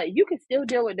guess what? You can still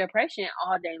deal with depression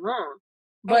all day long. Oh,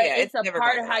 But yeah, it's it's a never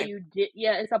part going of how away. you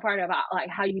it's a part of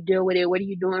how you deal with it. What are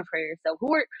you doing for yourself?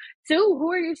 Who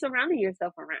are you surrounding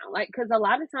yourself around? Like, because a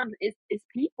lot of times it's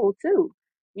people too.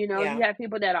 You Yeah. have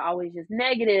people that are always just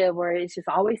negative, or it's just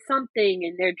always something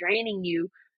and they're draining you.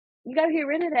 You got to get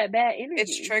rid of that bad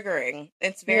It's energy. triggering.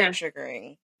 It's very Yeah.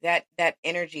 triggering. That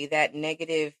energy, that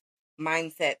negative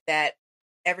mindset, that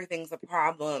everything's a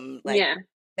problem, like, Yeah.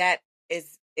 that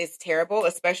is terrible,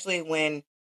 especially when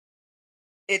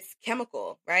it's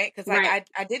chemical, right? Because, like, Right.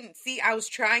 I didn't see, I was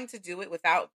trying to do it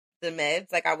without the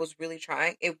meds. Like, I was really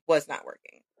trying. It was not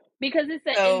working. Because it's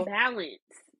an So, imbalance.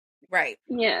 right.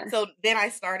 Yeah. So then I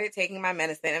started taking my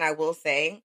medicine, and I will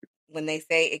say, when they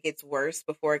say it gets worse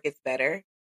before it gets better,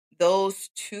 those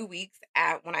 2 weeks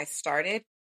when I started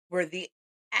were the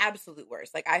absolute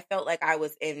worst. Like, I felt like I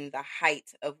was in the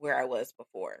height of where I was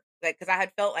before. Like, because I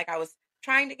had felt like I was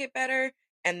trying to get better,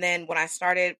 and then when I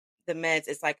started the meds,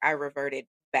 it's like I reverted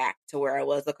back to where I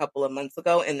was a couple of months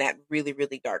ago in that really,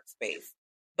 really dark space.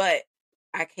 But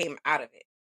I came out of it.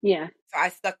 Yeah. So I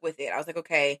stuck with it. I was like,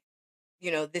 okay,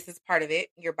 this is part of it.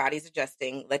 Your body's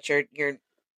adjusting. Let your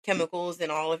chemicals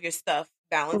and all of your stuff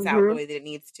balance out the Mhm. way that it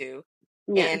needs to.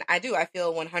 Yeah. And I do. I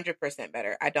feel 100%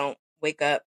 better. I don't wake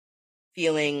up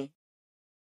feeling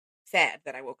sad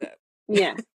that I woke up.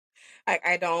 Yeah.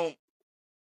 I don't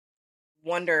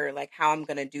wonder, like, how I'm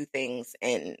going to do things,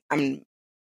 and I'm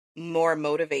more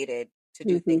motivated to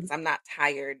do things. Mhm. I'm not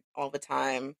tired all the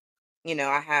time.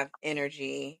 I have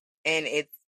energy, and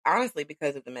it's honestly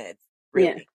because of the meds,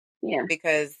 Yeah. really, Yeah.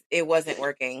 because it wasn't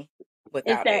working It's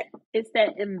without that it. it's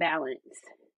that imbalance.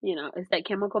 It's that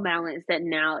chemical balance that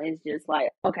now is just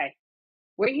like, okay,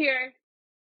 we're here.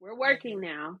 We're working Mhm.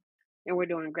 now, and we're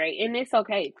doing great. And it's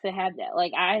okay to have that.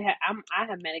 Like, I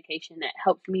have medication that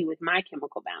helps me with my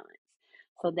chemical balance,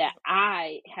 so that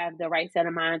I have the right set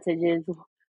of mind to just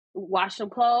wash some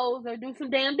clothes or do some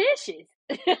damn dishes.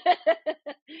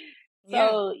 Yeah.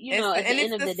 So, at the end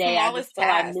It's of the the day, I just smallest feel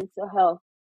like task. mental health,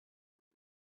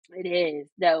 it is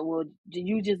that will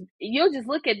you'll just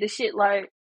look at the shit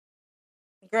like,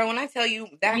 Girl, when I tell you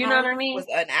that you know what I house mean? was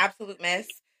an absolute mess,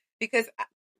 because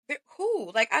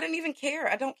who? Like, I didn't even care.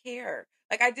 I don't care.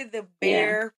 Like, I did the Yeah.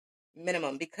 bare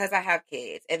minimum because I have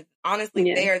kids. And honestly,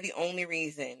 Yeah. they are the only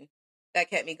reason that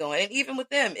kept me going. And even with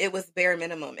them, it was bare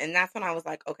minimum. And that's when I was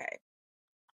like, okay,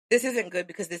 this isn't good,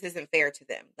 because this isn't fair to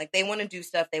them. Like, they want to do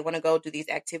stuff. They want to go do these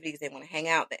activities. They want to hang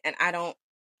out. And I don't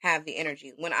have the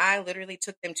energy. When I literally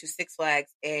took them to Six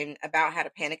Flags and about had a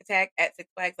panic attack at Six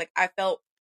Flags, like, I felt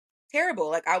terrible.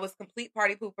 Like, I was complete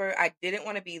party pooper. I didn't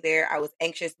want to be there. I was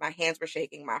anxious. My hands were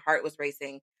shaking. My heart was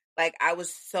racing. Like, I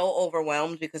was so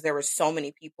overwhelmed because there were so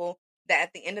many people that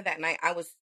at the end of that night, I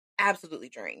was absolutely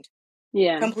drained.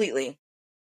 Yeah. Completely.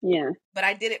 Yeah. But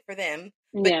I did it for them.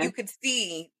 But Yeah. you could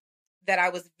see that I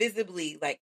was visibly,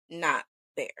 like, not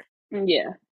there.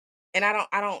 Yeah. And I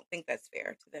don't think that's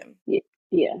fair to them.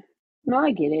 Yeah. No,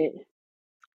 I get it.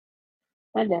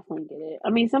 I definitely get it. I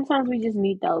mean, sometimes we just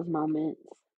need those moments.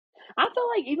 I feel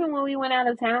like even when we went out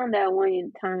of town that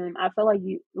one time, I feel like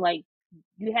you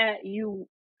had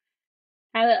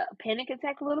a panic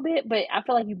attack a little bit, but I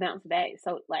feel like you bounced back.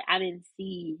 So, like, I didn't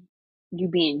see you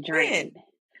being When? drained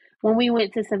when we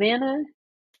went to Savannah.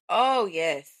 Oh,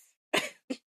 yes.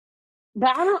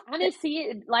 But I didn't see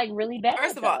it like really bad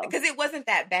First of all, though. because it wasn't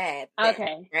that bad then,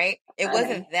 Okay. right? It Okay.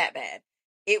 wasn't that bad.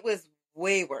 It was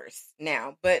way worse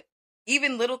now. But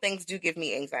even little things do give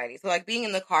me anxiety. So, like, being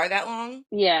in the car that long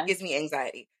Yeah. gives me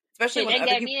anxiety, especially Shit, when that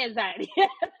other gave people, me anxiety.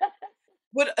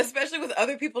 especially with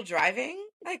other people driving.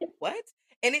 Like, what?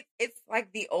 And it's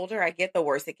like, the older I get, the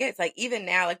worse it gets. Like, even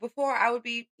now, like, before, I would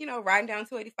be, riding down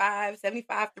 285,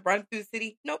 75 to run through the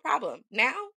city, no problem.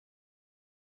 Now,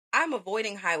 I'm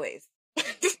avoiding highways.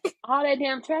 All that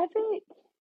damn traffic.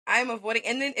 I'm avoiding,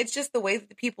 and then it's just the way that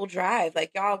the people drive.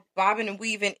 Like, y'all bobbing and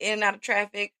weaving in and out of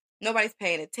traffic, Nobody's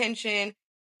paying attention.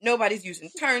 Nobody's using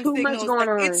turn Too much signals. going Like,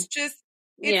 on. it's just,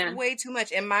 it's Yeah. way too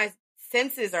much. And my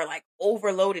senses are like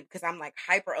overloaded because I'm like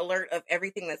hyper alert of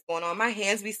everything that's going on. My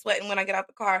hands be sweating when I get out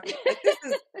the car. Like, this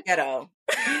is ghetto.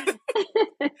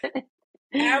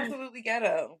 Absolutely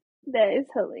ghetto. That is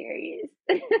hilarious.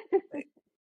 Like,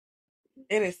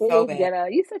 it is It so is bad. ghetto.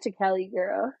 You such a Kelly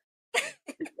girl.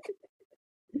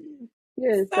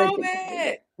 You're such So a Kelly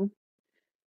bad. girl.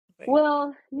 Like,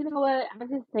 Well, you know what? I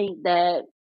just think that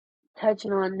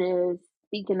touching on this,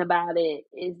 speaking about it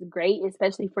is great,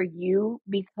 especially for you,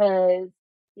 because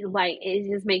like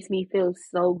it just makes me feel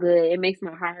so good. It makes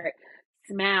my heart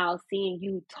smile seeing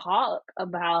you talk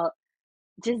about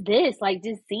just this, like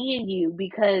just seeing you,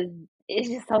 because it's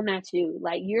just so not you.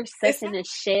 Like you're such it's in not, a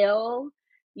shell,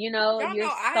 y'all you're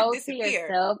know I so to disappear,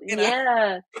 yourself. you know?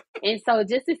 Yeah. And so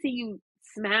just to see you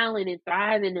smiling and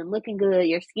thriving and looking good,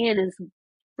 your skin is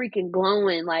freaking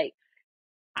glowing. Like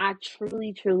I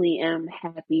truly, truly am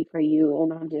happy for you.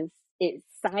 And I'm just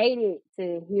excited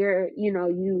to hear,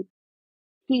 you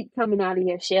keep coming out of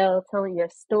your shell, telling your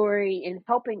story and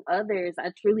helping others.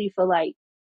 I truly feel like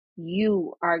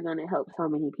you are going to help so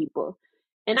many people.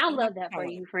 And I And that's love that what I for want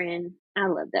to you, do. friend. I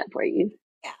love that for you.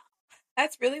 Yeah.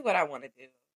 That's really what I want to do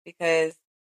because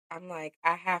I'm like,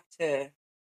 I have to,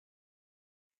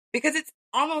 because it's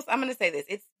almost, I'm going to say this.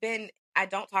 It's been, I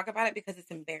don't talk about it because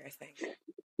it's embarrassing.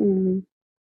 Hmm.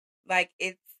 Like,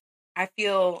 I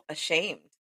feel ashamed.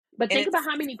 But And think about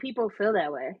how many people feel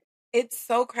that way. it's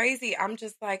so crazy. I'm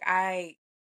just like, I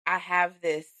have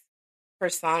this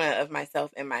persona of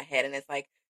myself in my head, and it's like,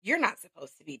 you're not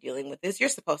supposed to be dealing with this. You're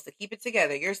supposed to keep it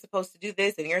together. You're supposed to do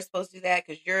this and you're supposed to do that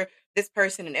because you're this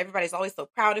person and everybody's always so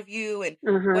proud of you and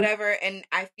Uh-huh. whatever. And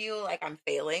I feel like I'm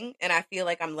failing and I feel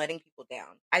like I'm letting people down.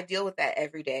 I deal with that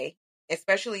every day,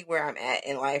 especially where I'm at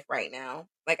in life right now.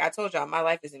 Like I told y'all, my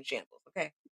life is in shambles.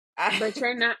 Okay. But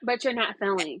you're not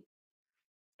failing.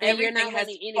 And you're Everything not has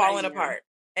letting anybody fallen down. apart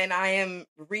and I am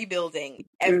rebuilding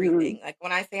everything. Hmm. Like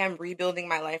when I say I'm rebuilding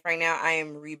my life right now, I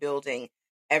am rebuilding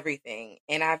everything.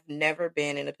 And I've never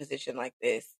been in a position like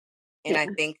this. And I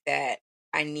Yeah. think that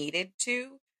I needed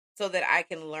to so that I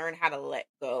can learn how to let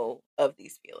go of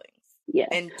these feelings Yes.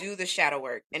 and do the shadow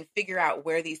work and figure out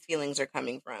where these feelings are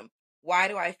coming from. Why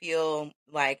do I feel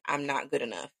like I'm not good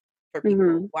enough for people?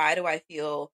 Hmm. Why do I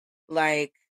feel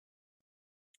like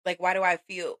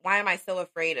why am I so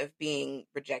afraid of being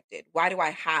rejected? Why do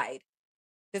I hide?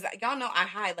 Because y'all know I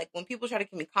hide. Like when people try to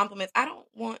give me compliments, I don't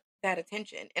want that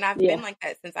attention. And I've Yeah. been like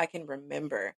that since I can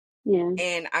remember. Yeah.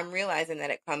 And I'm realizing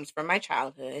that it comes from my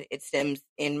childhood. It stems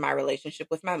in my relationship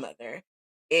with my mother.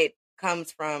 It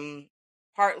comes from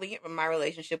partly from my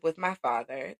relationship with my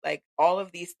father. Like all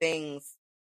of these things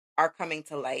are coming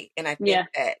to light. And I think Yeah.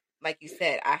 that, like you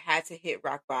said, I had to hit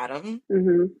rock bottom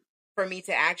Hmm. for me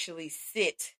to actually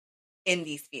sit in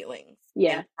these feelings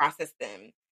Yeah. and process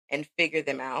them and figure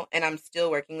them out. And I'm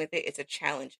still working with it. It's a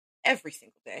challenge every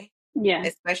single day, Yeah.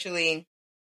 especially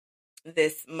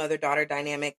this mother daughter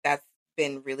dynamic. That's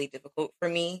been really difficult for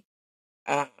me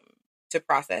um, to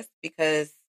process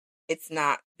because it's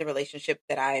not the relationship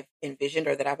that I've envisioned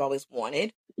or that I've always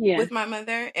wanted Yeah. with my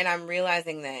mother. And I'm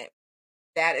realizing that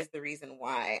that is the reason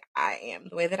why I am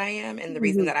the way that I am and the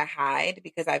reason Hmm. that I hide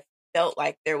because I felt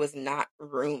like there was not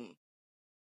room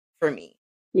for me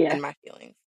Yeah. and my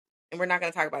feelings. And we're not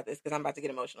going to talk about this because I'm about to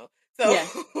get emotional. So Yeah.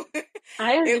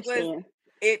 I it was, understand.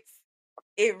 it's,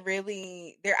 it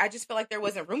really, there, I just feel like there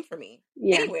wasn't room for me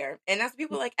Yeah. anywhere. And that's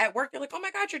people like at work, they're like, oh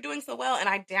my God, you're doing so well. And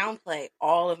I downplay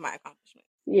all of my accomplishments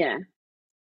Yeah.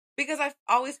 because I've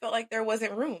always felt like there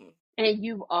wasn't room. And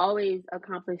you've always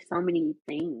accomplished so many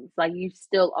things. Like you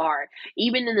still are.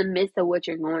 Even in the midst of what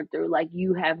you're going through, like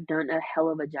you have done a hell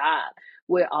of a job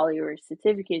with all your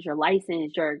certificates, your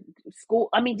license, your school.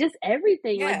 I mean, just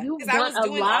everything. Like Yeah. you've Because I done was a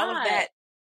doing all of lot. that.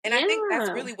 And I think that's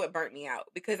Yeah. really what burnt me out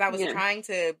because I was Yeah. trying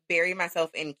to bury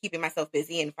myself in keeping myself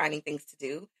busy and finding things to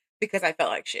do because I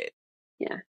felt like shit.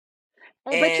 Yeah.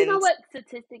 But you know And what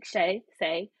statistics say?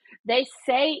 They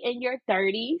say in your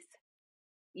 30s,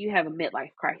 you have a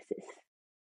midlife crisis.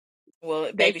 well,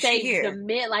 They baby, she say the here.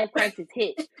 midlife crisis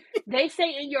hits. They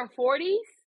say in your 40s,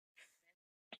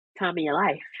 time of your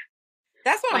life.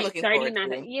 That's what I'm Like looking forward 39,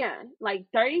 to. yeah, like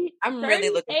 30, I'm really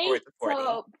looking 38 forward to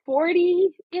 40.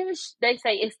 to 40-ish, they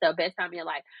say it's the best time of your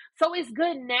life. So it's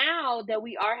good now that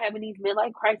we are having these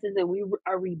midlife crises and we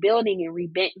are rebuilding and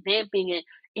revamping, and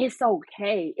it's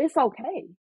okay. It's okay.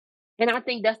 And I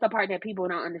think that's the part that people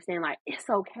don't understand. Like, it's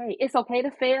okay. It's okay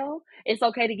to fail. It's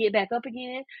okay to get back up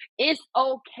again. It's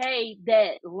okay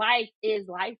that life is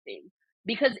lifing.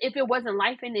 Because if it wasn't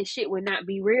life and this shit would not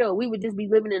be real, we would just be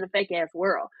living in a fake ass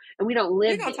world, and we don't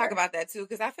live We're gonna there. talk about that too,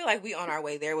 because I feel like we on our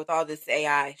way there with all this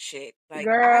AI shit. Like,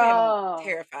 I am Girl,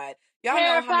 terrified. Y'all know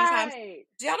how many times? terrified.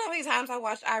 Do y'all know how many times I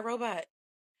watched iRobot?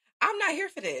 I'm not here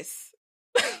for this.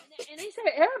 And they said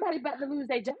everybody about to lose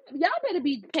their job. Y'all better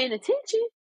be paying attention.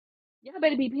 Y'all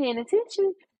better be paying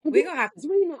attention. We're gonna have I was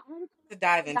reading an article to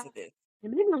dive about, into this.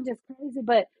 and maybe I'm just crazy,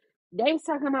 but they was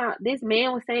talking about this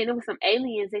man was saying there was some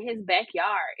aliens in his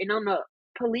backyard, and on the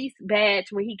police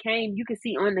badge when he came, you could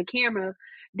see on the camera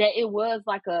that it was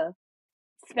like a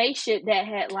spaceship that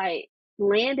had like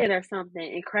landed or something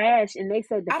and crashed, and they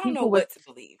said the I don't know people was what to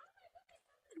believe.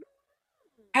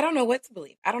 I don't know what to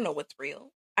believe. I don't know what's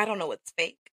real. I don't know what's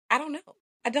fake. I don't know.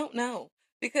 I don't know.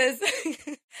 Because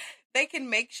they can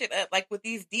make shit up. Like with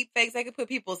these deep fakes, they can put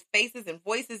people's faces and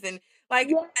voices and like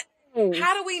yes.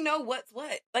 how do we know what's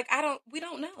what? Like we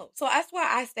don't know. So that's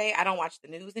why I don't watch the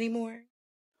news anymore.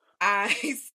 I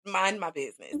mind my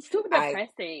business. It's too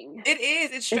depressing. It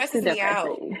is. It stresses me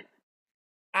out.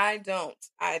 I don't.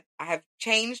 I have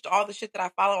changed all the shit that I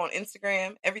follow on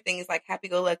Instagram. Everything is like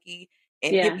happy-go-lucky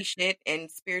and hippie shit and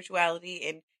spirituality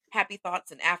and happy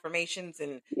thoughts and affirmations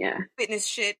and fitness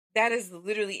shit. That is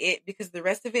literally it, because the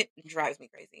rest of it drives me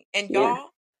crazy. And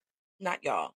y'all, not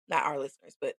our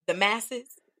listeners, but the masses,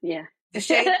 the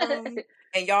shade room,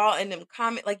 and y'all in them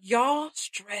comment, like y'all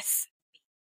stress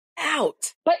me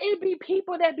out. But it'd be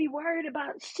people that be worried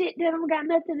about shit that don't got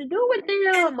nothing to do with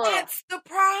them. And that's the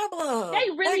problem. They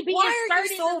really be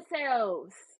inserting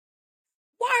themselves.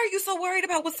 Why are you so worried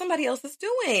about what somebody else is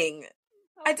doing?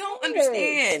 I don't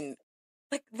understand.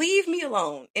 Like, leave me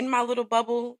alone in my little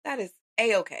bubble. That is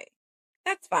A-okay.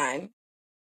 That's fine.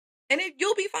 And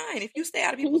you'll be fine if you stay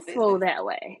out of people's peaceful business. That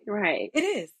way, right? It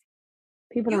is.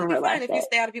 People You'll don't be realize fine if that. you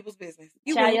stay out of people's business.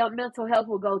 Your mental health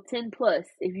will go 10 plus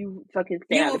if you fucking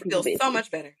stay out of people's business. You will feel so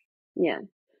much better. Yeah.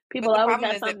 People always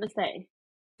got something to say.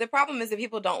 The problem is that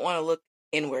people don't want to look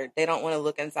inward. They don't want to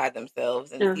look inside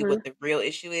themselves and see what the real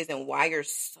issue is and why you're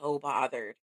so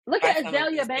bothered. Look at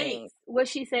Azalea Banks, what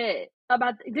she said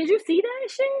about. Did you see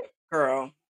that shit?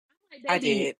 Girl, I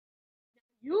did.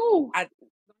 You have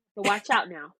to watch out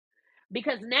now,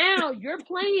 because now you're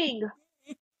playing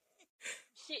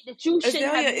shit that you should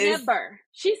have never.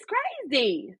 She's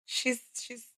crazy. She's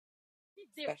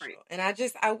different. Special. And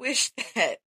I wish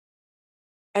that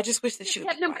she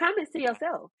kept them comments to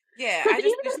yourself. Yeah, I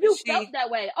just even if you felt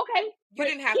that way, okay, you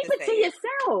didn't have keep to it to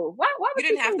yourself. Why would you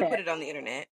didn't have to that? put it on the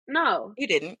internet? No, you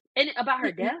didn't. And about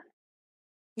her death?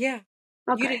 Yeah.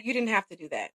 Okay. You didn't have to do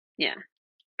that. Yeah.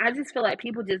 I just feel like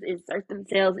people just insert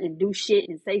themselves and do shit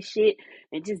and say shit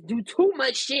and just do too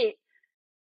much shit.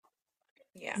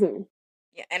 Yeah.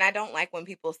 Yeah. And I don't like when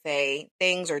people say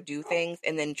things or do things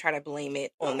and then try to blame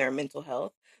it on their mental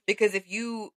health. Because if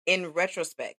you, in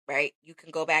retrospect, right, you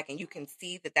can go back and you can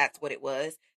see that that's what it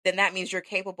was, then that means you're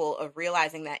capable of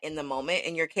realizing that in the moment,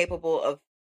 and you're capable of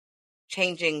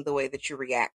changing the way that you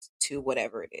react to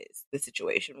whatever it is the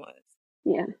situation was.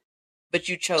 Yeah. But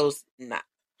you chose not.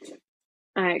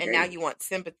 I agree. And now you want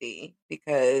sympathy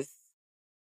because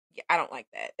I don't like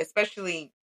that,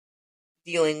 especially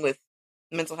dealing with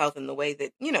mental health in the way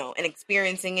that, and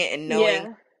experiencing it and knowing.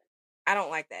 Yeah. I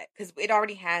don't like that because it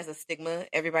already has a stigma.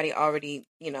 Everybody already,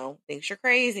 thinks you're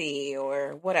crazy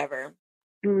or whatever.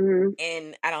 Mm-hmm.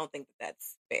 And I don't think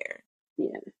that's fair.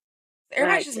 Yeah.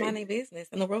 Everybody just mind their business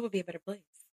and the world would be a better place.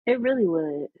 It really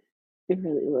would. It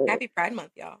really would. Happy Pride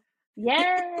Month, y'all.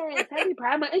 Yes, Happy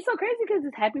Pride Month. It's so crazy because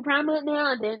it's Happy Pride Month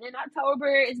now, and then in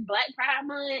October it's Black Pride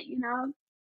Month,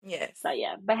 Yes. So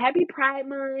yeah, but Happy Pride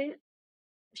Month.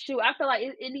 Shoot, I feel like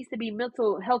it needs to be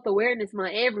Mental Health Awareness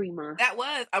Month every month. That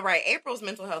was, all right, April's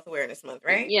Mental Health Awareness Month,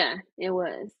 right? Yeah, it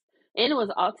was. And it was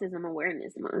Autism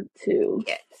Awareness Month, too.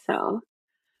 Yes. So,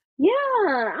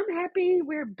 yeah, I'm happy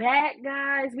we're back,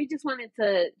 guys. We just wanted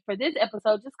to, for this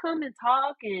episode, just come and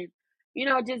talk and,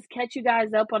 just catch you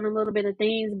guys up on a little bit of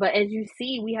things. But as you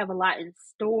see, we have a lot in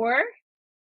store.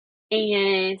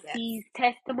 And C's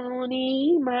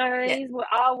testimony, mine, with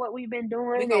all what we've been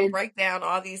doing. We're going to break down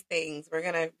all these things. We're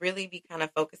going to really be kind of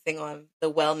focusing on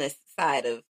the wellness side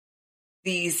of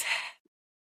these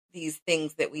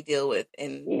things that we deal with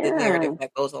and the narrative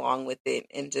that goes along with it,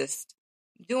 and just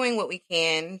doing what we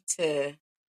can to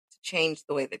change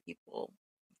the way that people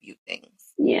view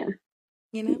things. Yeah.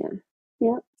 Yeah.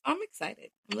 So I'm excited.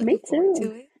 I'm looking forward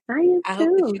to it. I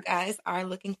hope that you guys are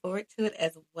looking forward to it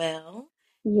as well.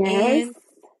 Yes. And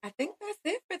I think that's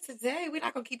it for today. We're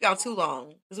not going to keep y'all too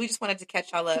long because we just wanted to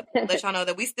catch y'all up, let y'all know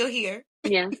that we still here.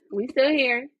 Yeah, we still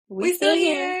here. We still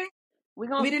here. We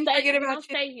didn't forget about you.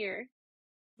 Stay here.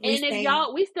 And if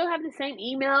y'all, we still have the same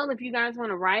email. If you guys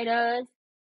want to write us,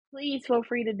 please feel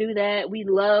free to do that. We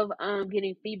love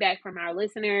getting feedback from our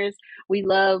listeners. We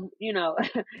love,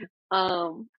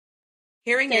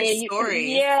 hearing your stories.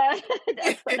 Yeah,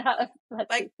 that's what I was about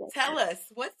like, to say. tell us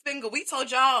what's been we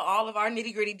told y'all all of our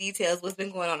nitty-gritty details, what's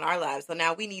been going on in our lives. So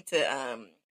now we need to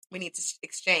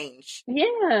exchange.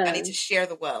 Yeah. I need to share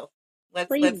the wealth. Let's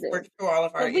Please work through all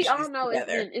of our issues we all know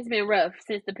together. it's been rough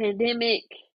since the pandemic.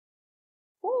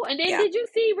 Oh, and then did you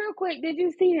see real quick? Did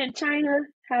you see in China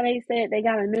how they said they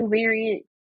got a new variant?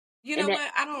 You know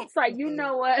what? I don't. It's like, you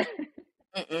know what?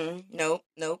 Nope.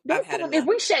 Don't I've had enough. If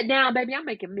we shut down, baby, I'm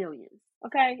making millions.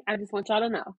 Okay, I just want y'all to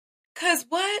know. Cause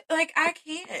what? Like, I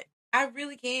can't. I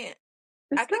really can't.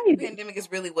 It's I think crazy. the pandemic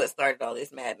is really what started all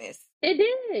this madness. It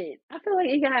did. I feel like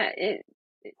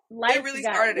life really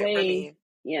got started way, it for me.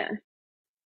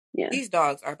 Yeah. These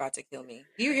dogs are about to kill me.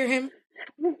 Do you hear him?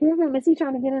 I hear him. Is he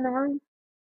trying to get in the room?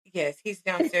 Yes, he's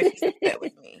downstairs. He's upset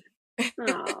with me.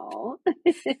 Oh. So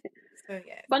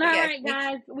yes. But all right,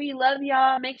 guys, we love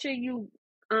y'all. Make sure you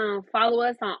follow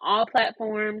us on all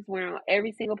platforms. We're on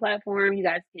every single platform. You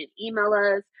guys can email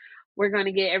us. We're going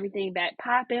to get everything back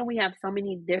popping. We have so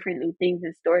many different new things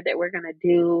in store that we're going to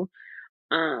do.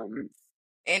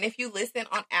 And if you listen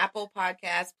on Apple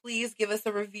Podcasts, please give us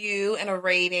a review and a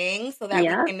rating so that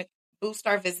we can boost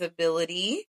our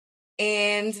visibility.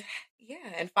 And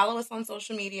and follow us on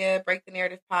social media, Break the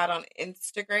Narrative Pod on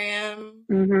Instagram.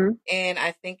 Mm-hmm. And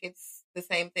I think it's the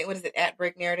same thing. What is it? At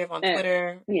Break Narrative on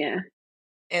Twitter. Yeah.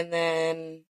 And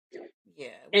then,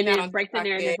 and then Break the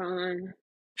Narrative on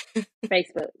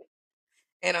Facebook.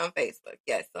 And on Facebook,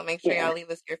 yes. So make sure y'all leave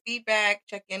us your feedback,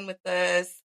 check in with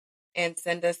us, and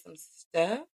send us some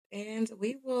stuff. And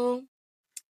we will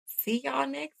see y'all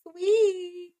next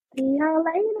week. See y'all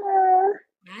later.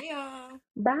 Bye, y'all.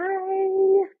 Bye.